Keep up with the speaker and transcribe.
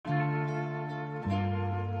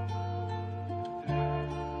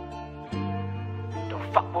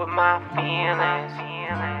fuck with my feelings.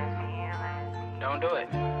 Don't do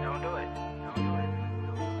it. Don't do it.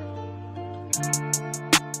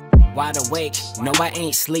 Wide awake, no I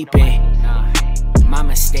ain't sleeping. My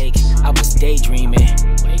mistake, I was daydreaming.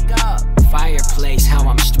 Wake up. Fireplace, how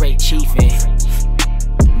I'm straight chiefing.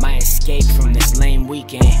 My escape from this lame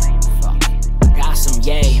weekend. Got some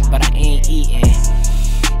yay, but I ain't eating.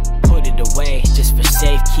 Put it away just for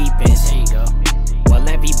safekeeping. There you go. While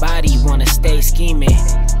everybody wanna stay scheming.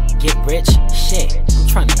 Get rich? Shit, I'm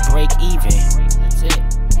trying to break even. That's it.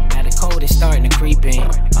 Now the code is starting to creep in.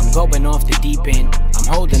 I'm going off the deep end. I'm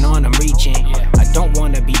holding on, I'm reaching. I don't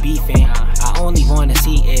wanna be beefing. I only wanna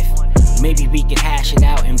see if maybe we could hash it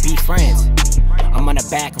out and be friends. I'm on a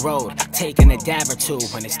back road, taking a dab or two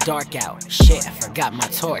when it's dark out. Shit, I forgot my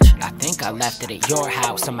torch. I think I left it at your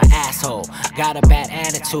house. I'm an asshole. Got a bad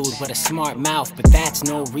attitude with a smart mouth, but that's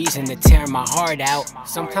no reason to tear my heart out.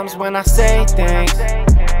 Sometimes when I say things,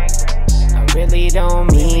 I really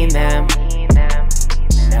don't mean them.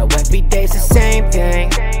 Now every day's the same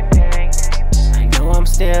thing. I know I'm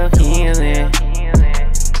still healing.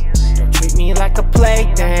 Don't treat me like a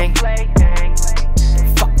plaything.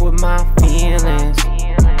 Don't fuck with my feelings.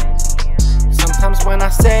 Sometimes when I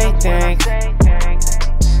say things,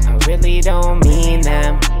 I really don't mean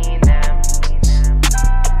them.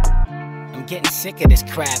 I'm getting sick of this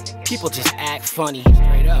crap. People just act funny.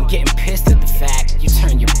 I'm getting pissed at the fact you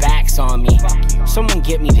turn your backs on me. Someone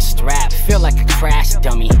get me the strap, feel like a crash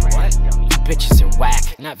dummy. You bitches are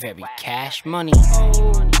whack, not very cash money.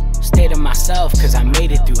 Stay to myself cause I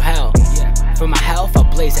made it through hell. For my health I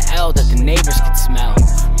blaze an L that the neighbors could smell.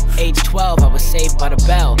 Age 12 I was saved by the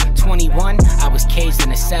bell. 21 I was caged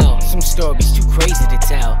in a cell. Some stories too crazy to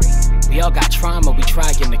tell. We all got trauma we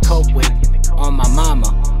trying to cope with. On my mama,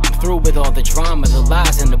 I'm through with all the drama, the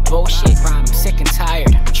lies and the bullshit. I'm sick and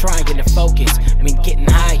tired, I'm trying to focus, I mean getting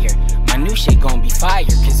higher. My new shit gon' be fire,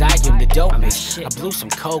 cause I am the dopest. I blew some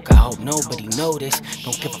coke, I hope nobody noticed.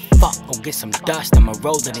 Don't give a fuck, go get some dust, I'ma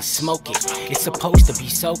roll it and smoke it. It's supposed to be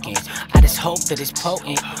soaking, I just hope that it's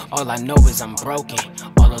potent. All I know is I'm broken,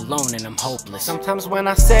 all alone and I'm hopeless. Sometimes when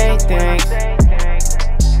I say things,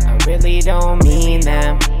 I really don't mean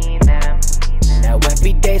them. Now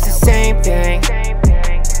every day's the same thing.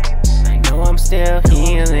 I know I'm still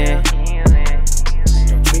healing.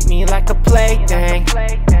 Don't treat me like a plaything.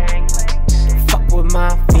 Don't fuck with my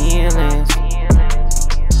feelings.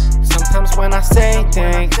 Sometimes when I say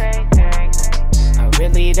things, I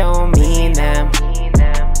really don't mean